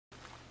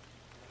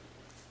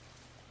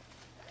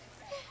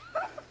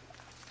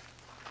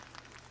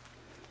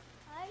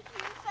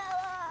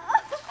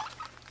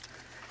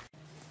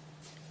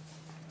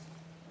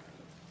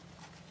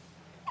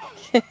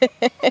Look at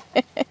my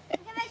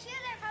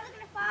shoes, they're probably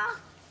gonna fall.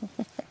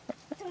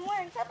 Some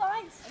more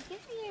clip-ons. Good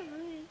for you,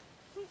 Rudy.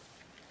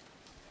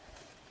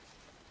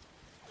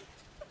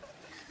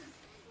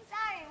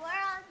 Sorry,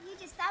 world. You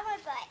just saw my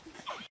butt.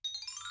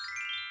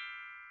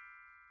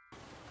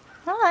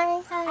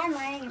 Hi. I'm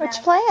learning What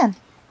you playing?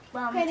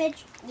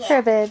 cribbage. Yeah.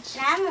 Cribbage.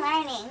 And I'm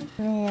learning.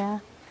 Yeah.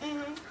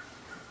 Mm-hmm.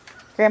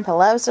 Grandpa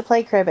loves to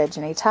play cribbage,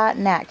 and he taught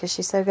Nat because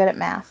she's so good at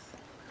math.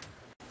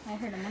 I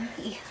heard a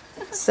monkey.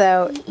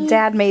 So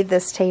Dad made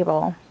this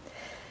table.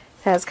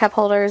 It has cup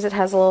holders. It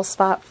has a little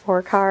spot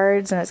for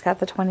cards, and it's got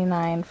the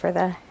 29 for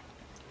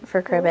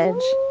cribbage.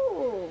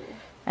 Ooh.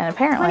 And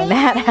apparently 29.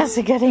 Nat has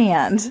a good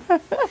hand.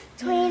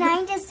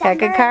 29 December. Got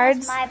good cards?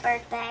 Was my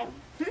birthday.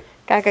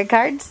 Got good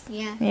cards?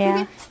 Yeah.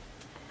 Yeah.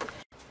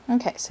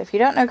 Okay, so if you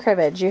don't know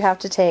cribbage, you have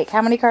to take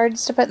how many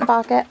cards to put in the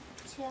pocket?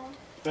 2.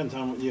 Depends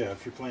on, yeah,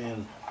 if you're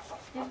playing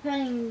You're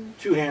putting.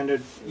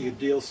 two-handed, you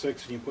deal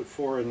 6 and you put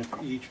 4 in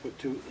each, put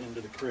 2 into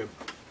the crib.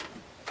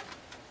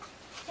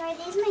 So are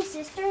these my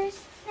sisters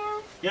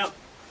now? Yep.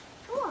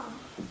 Cool. Up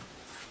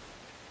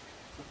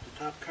the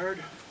top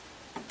card.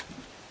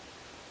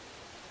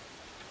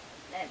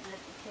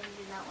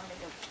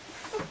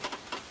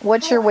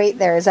 What's your weight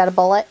there? Is that a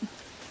bullet?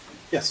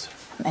 Yes.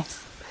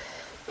 Nice.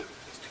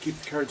 Just to keep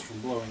the cards from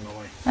blowing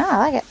away. Oh, I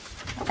like it.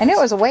 I knew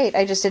it was a weight.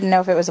 I just didn't know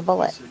if it was a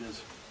bullet. Yes, it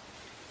is.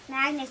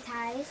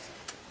 Magnetized.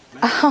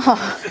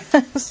 Oh,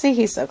 see,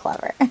 he's so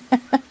clever.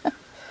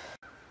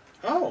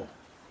 Oh.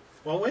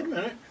 Well, wait a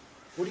minute.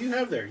 What do you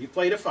have there? You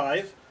played a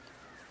 5.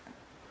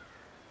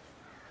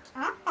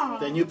 Oh.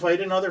 Then you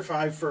played another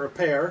 5 for a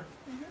pair.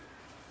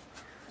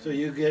 So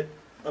you get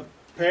a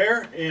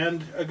pair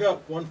and a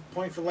go. 1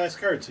 point for the last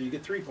card, so you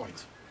get 3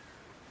 points.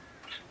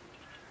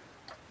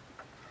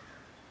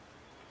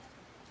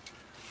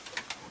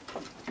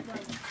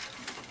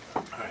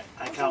 Alright,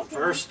 I count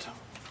first.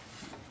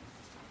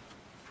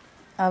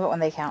 I love it when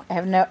they count.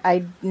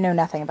 I know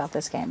nothing about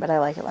this game, but I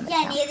like it when they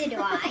Yeah, count. neither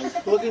do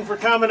I. Looking for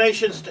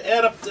combinations to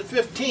add up to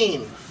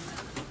 15.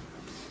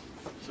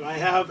 So I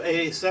have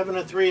a 7,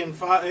 a 3, and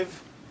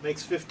 5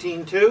 makes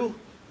 15 2.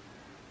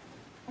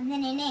 And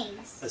then an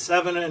ace. A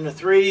 7 and a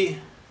 3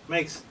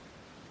 makes,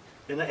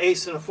 and an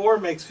ace and a 4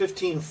 makes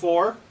 15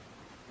 4.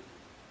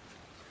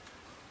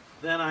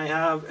 Then I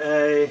have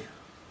a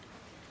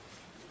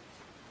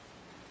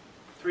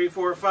 3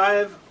 4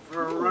 5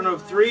 for a run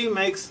of 3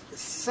 makes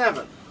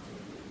 7.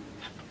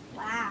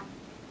 Wow.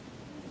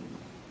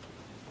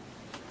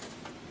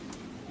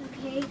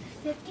 Okay,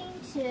 15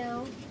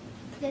 2,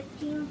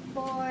 15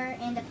 4,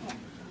 and a pair.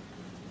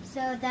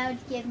 So that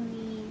would give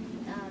me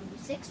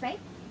 6, right?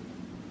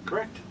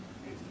 Correct.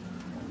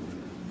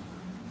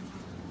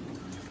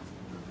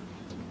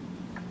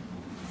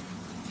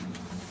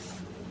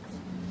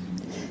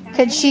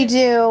 Could she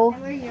do?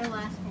 Remember your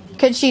last idea.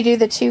 Could she do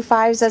the 2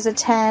 5s as a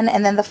 10,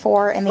 and then the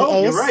 4 and the Oh,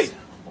 ace? you're right.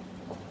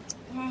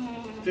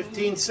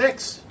 15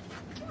 6.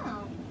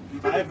 Oh,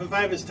 5 and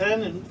 5 is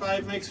 10, and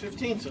 5 makes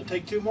 15, so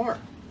take 2 more.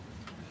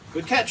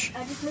 Good catch.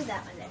 I'll just move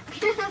that one then.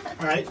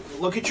 All right,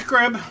 look at your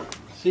crib.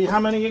 See how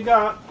many you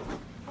got.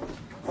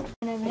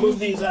 Move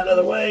these out of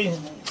the way.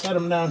 Set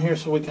them down here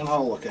so we can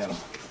all look at them.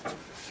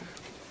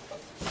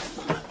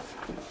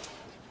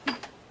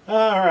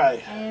 All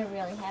right. I don't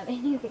really have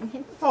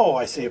anything. Oh,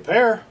 I see a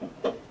pair.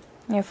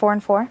 You have 4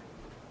 and 4.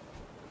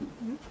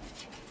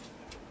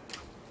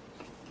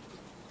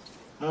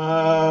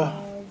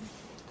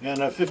 And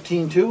a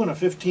 15 2 and a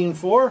 15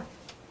 4.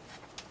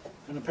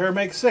 And a pair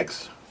makes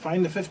 6.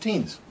 Find the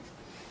 15s.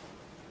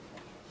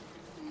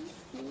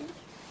 I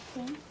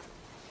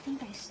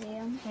think I see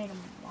them. Wait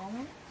a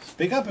moment.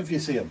 Speak up if you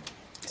see them.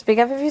 Speak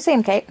up if you see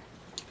him, Kate.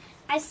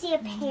 I see a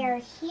pair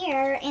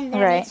here in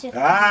there. Right. Next to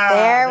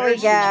There we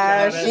she go.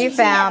 got it. She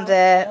found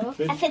it.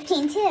 a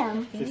 15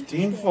 2.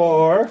 15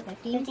 4.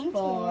 15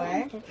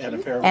 4. And a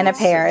pair And a makes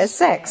pair 6. is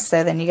 6,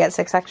 so then you get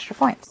 6 extra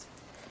points.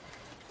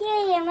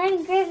 Yay, I'm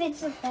learning cribbage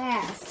so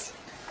fast.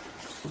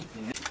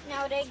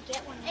 Now to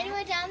get one.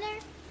 Anyone down there?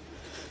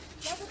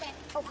 That's okay.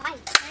 Oh, hi.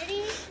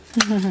 Ready?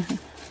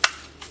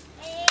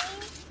 Aim.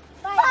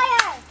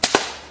 Fire!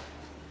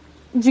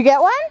 Did you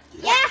get one?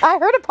 Yeah. I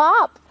heard a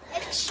pop.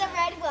 It's the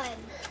red one.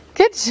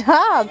 Good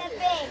job. The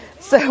big.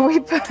 So we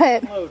put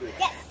Loaded.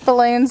 Yes.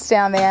 balloons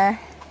down there,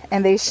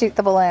 and they shoot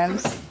the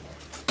balloons.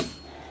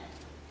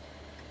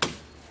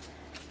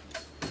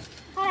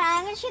 Hold on,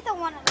 I'm going to shoot the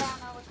one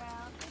around on the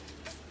ground.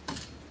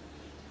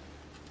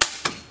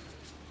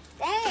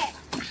 Dang it.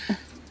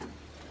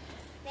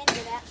 Didn't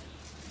do that.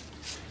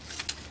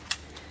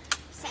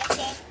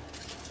 Safety.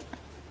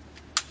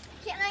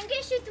 Okay, I'm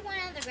going to shoot the one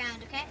on the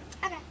ground, okay?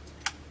 Okay.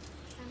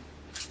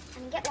 I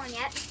didn't get one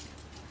yet.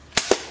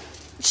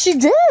 She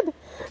did.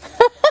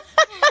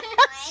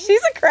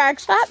 She's a crack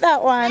shot,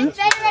 that one. I'm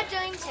better at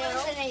doing two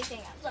than anything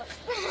else. Look.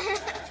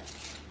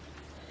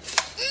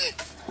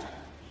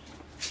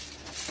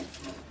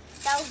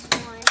 That was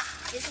one.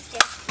 This is two.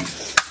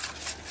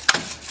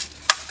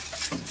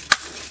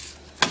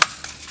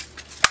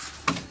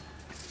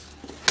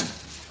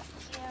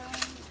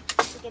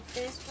 Get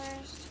this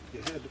first. You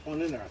had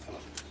one in there, I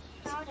thought.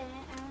 No, got it.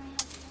 I only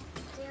have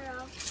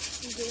 0.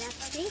 Can you do that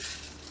for me?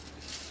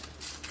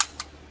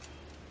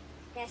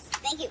 Yes,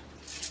 thank you.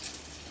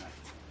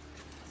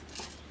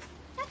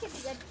 That could be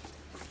good.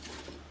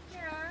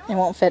 0. It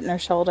won't fit in her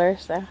shoulder,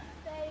 so.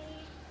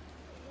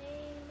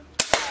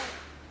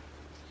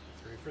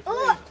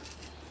 Oh,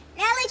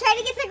 Natalie, try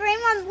to get the green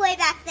one way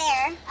back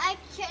there. I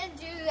can't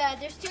do that.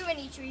 There's too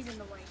many trees in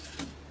the way.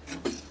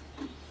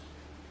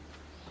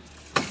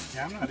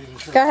 Yeah, I'm not even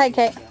sure. Go ahead,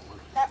 Kate.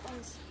 That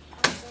one's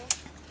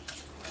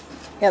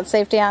You got the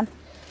safety on?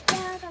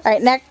 yeah, All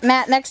right,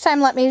 Nat, next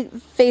time let me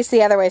face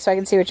the other way so I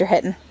can see what you're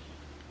hitting.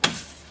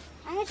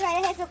 I'm going to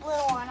try to hit the blue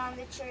one on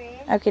the tree.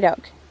 Okie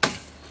doke.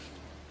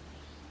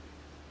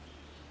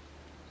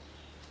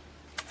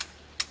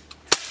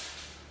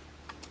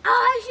 Oh,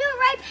 I shoot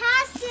right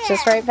past it.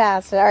 Just right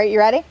past it. All right, you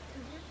ready? All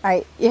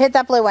right, you hit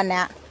that blue one,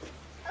 Nat.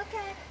 Okay,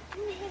 I'm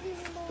going to hit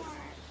even more.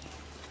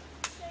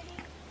 Ready,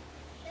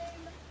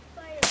 aim,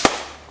 fire.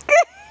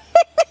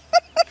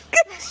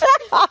 Good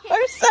job.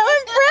 I'm so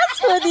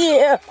impressed with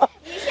you.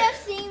 You should have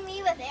seen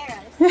me with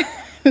arrows.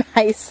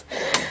 Nice.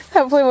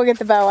 Hopefully we'll get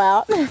the bow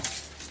out. Look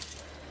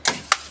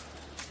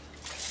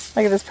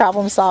at this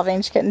problem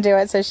solving. She couldn't do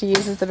it, so she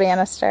uses the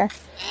banister.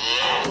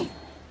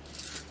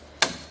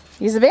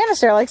 Use the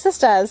banister like sis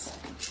does.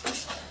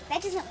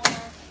 That doesn't work.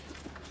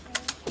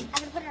 I'm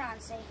going to put it on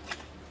safe.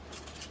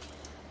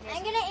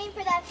 I'm going to aim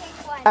for that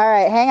pink one. All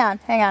right, hang on.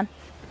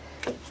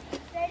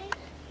 Ready?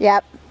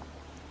 Yep.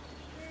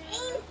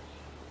 Aim,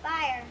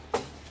 fire.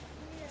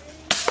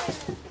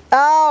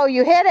 Oh,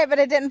 you hit it, but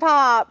it didn't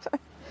pop.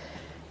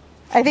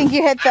 I think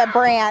you hit the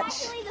branch.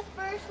 Actually, the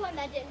first one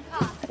that didn't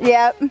pop.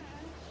 Yep.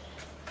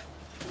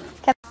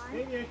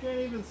 Maybe I can't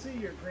even see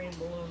your green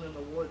balloon in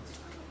the woods.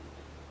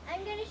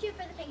 I'm going to shoot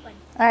for the pink one.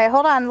 All right,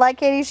 hold on. Let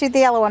Katie shoot the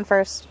yellow one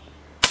first.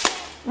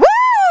 Woo!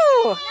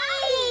 Nice!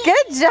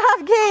 Good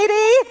job,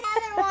 Katie.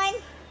 Another one.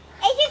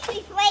 It just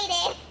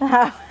deflated.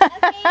 Oh.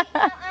 Okay,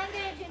 now I'm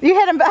going to do You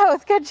hit them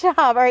both. Good job.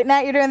 All right,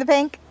 Nat, you're doing the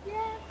pink? Yeah.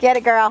 Get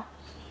it, girl.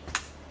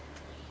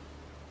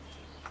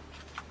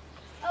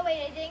 Oh,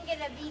 wait, I didn't get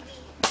a BB.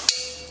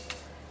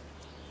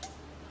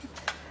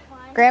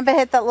 One. Grandpa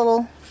hit that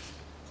little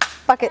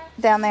bucket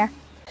down there.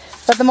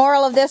 But the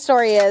moral of this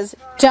story is,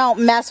 don't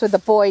mess with the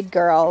Boyd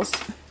girls.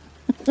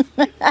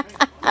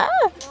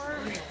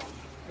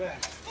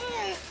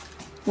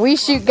 We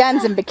shoot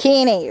guns in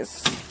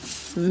bikinis.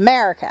 It's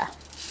America.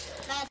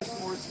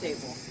 More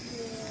stable.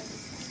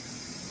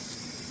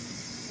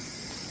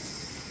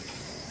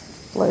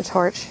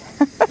 Blowtorch.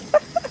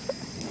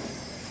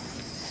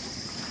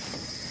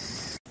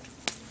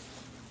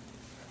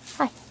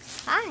 Hi.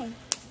 Hi.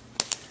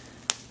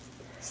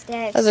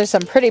 Sticks. Those are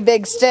some pretty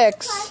big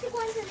sticks. Plastic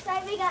ones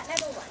inside, we got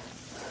metal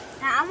ones.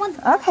 Now I want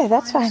the Okay,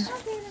 that's fine.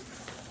 Okay.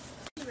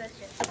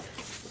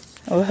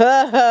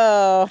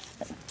 Whoa.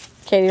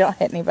 Katie, don't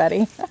hit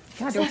anybody.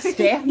 God, don't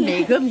stab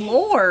me. Good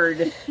Lord.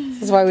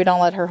 This is why we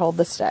don't let her hold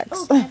the sticks.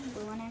 Oh, that's the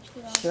blue one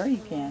actually. Sure you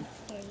can.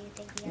 Here, you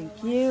take the Thank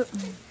other you.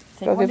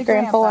 Take Go one give to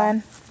Grandpa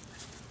one.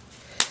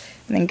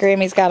 And then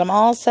Grammy's got them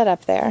all set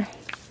up there.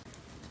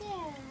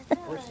 one. Yeah,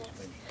 good.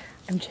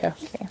 I'm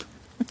joking.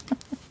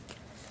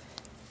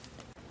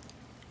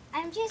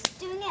 I'm just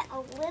doing it a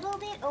little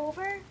bit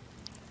over.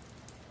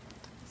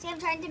 See, I'm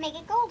trying to make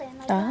it golden.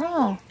 Like Oh.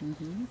 right here.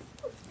 Mm-hmm.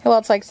 Who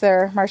else likes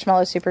their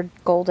marshmallow super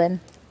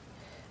golden?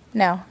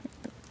 No,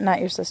 not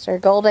your sister.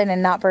 Golden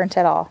and not burnt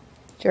at all.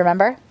 Do you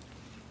remember?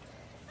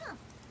 Oh.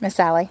 Miss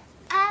Sally.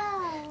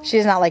 Oh. She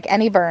does not like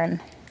any burn.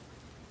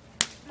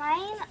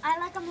 Mine, I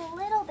like them a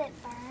little bit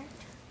burnt.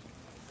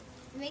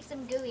 It makes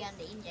them gooey on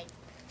the engine.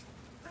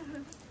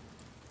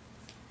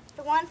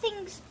 The one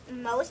thing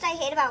most I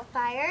hate about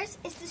fires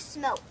is the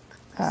smoke.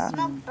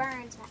 Smoke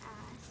burns my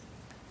eyes.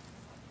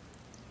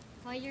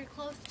 Well, you're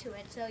close to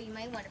it, so you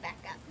might want to back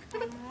up.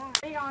 Put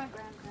it on,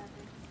 Grandpa.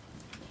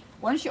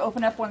 Why don't you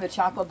open up one of the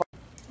chocolate bars?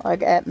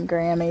 Like at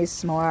Grammy's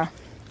s'more.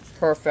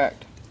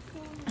 Perfect.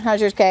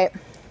 How's yours, Kate?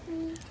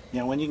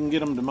 Yeah, when you can get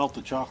them to melt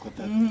the chocolate,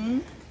 that Mm-hmm.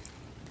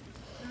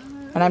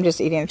 And I'm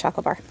just eating a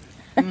chocolate bar.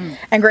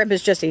 And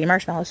Grandpa's just eating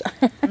marshmallows.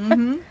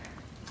 Mm-hmm.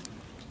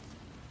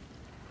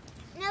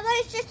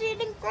 Nobody's just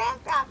eating graham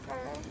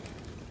crackers.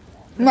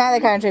 Nah, they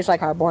kind of taste like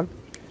cardboard.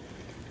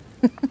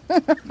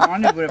 I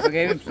knew, but if I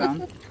gave him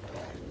some.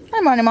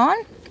 I'm on him on.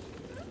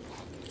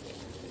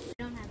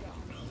 Don't have it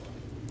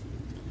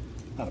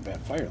all. not a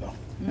bad fire though.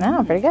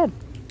 No, pretty good.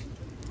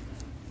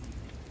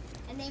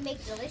 And they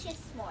make delicious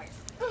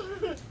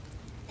s'mores.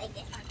 Like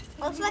it.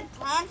 Looks like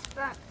plants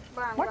burn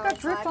What really got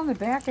dripped hard. on the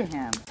back of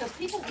him? Because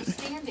people were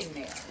standing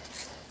there.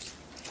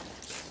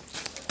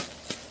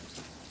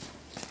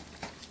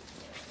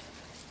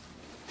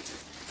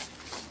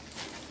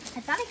 I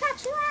thought I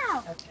got you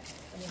out. Okay.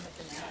 And you have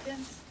the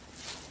napkins?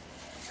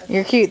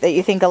 You're cute that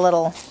you think a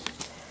little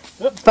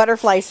Oop.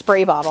 butterfly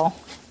spray bottle.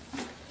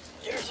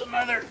 Here's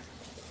another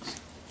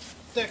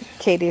stick.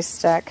 Katie's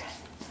stuck.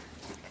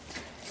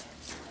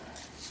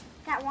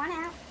 Got one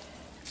out.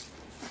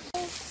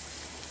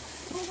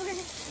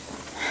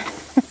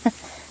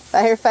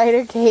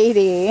 Firefighter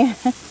Katie.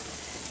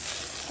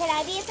 Could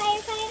I be a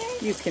firefighter?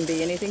 You can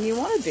be anything you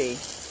want to be.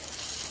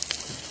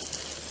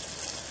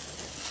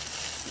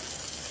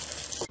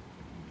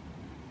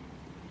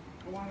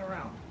 Come on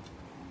around.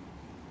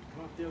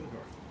 Come out the other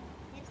door.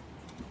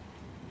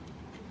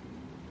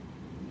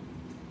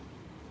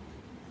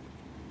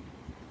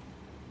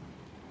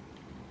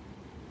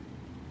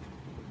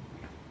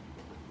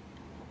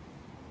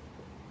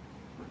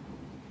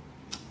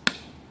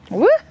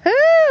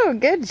 Woohoo!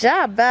 Good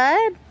job,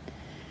 bud.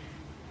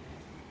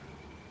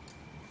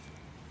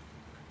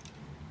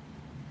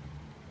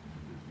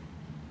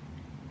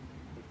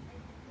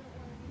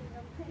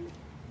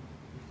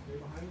 Stay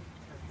behind.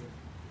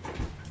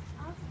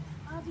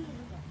 I'll be in the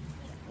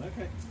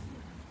Okay.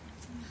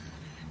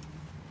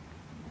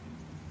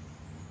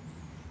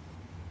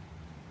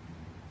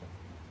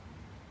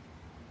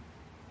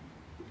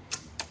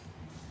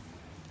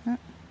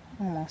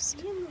 Almost.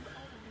 You move over.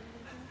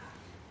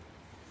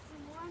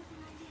 Some warmth in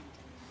my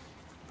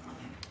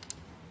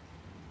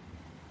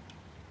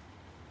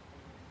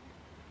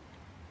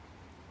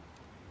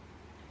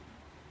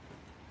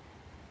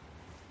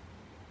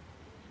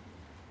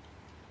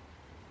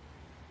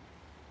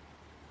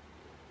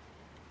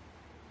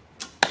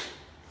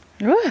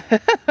hand.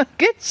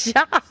 Good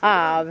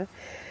job.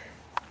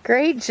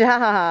 Great job.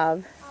 Now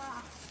I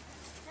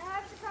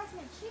have to cross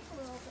my cheek a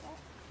little bit.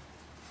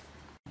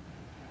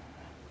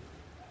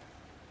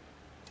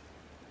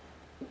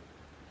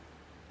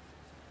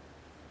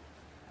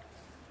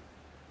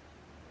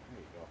 There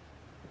you go.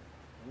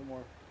 A little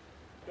more.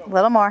 A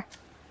little more.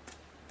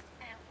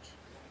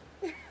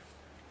 Ouch.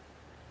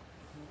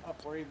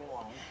 Up where you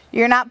belong.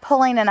 You're not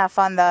pulling enough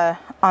on the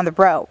rope. Remember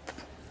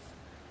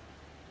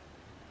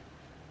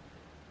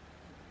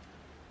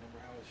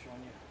how I was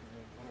showing you? You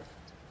want to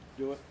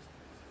do it.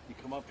 You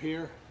come up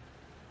here.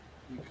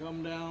 You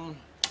come down.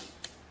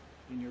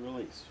 And you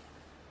release.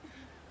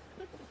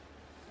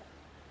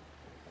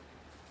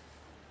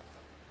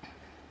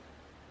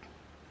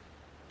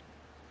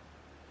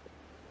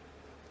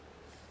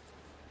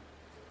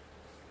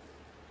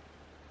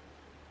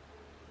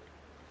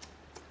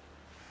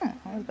 That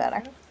was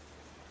better.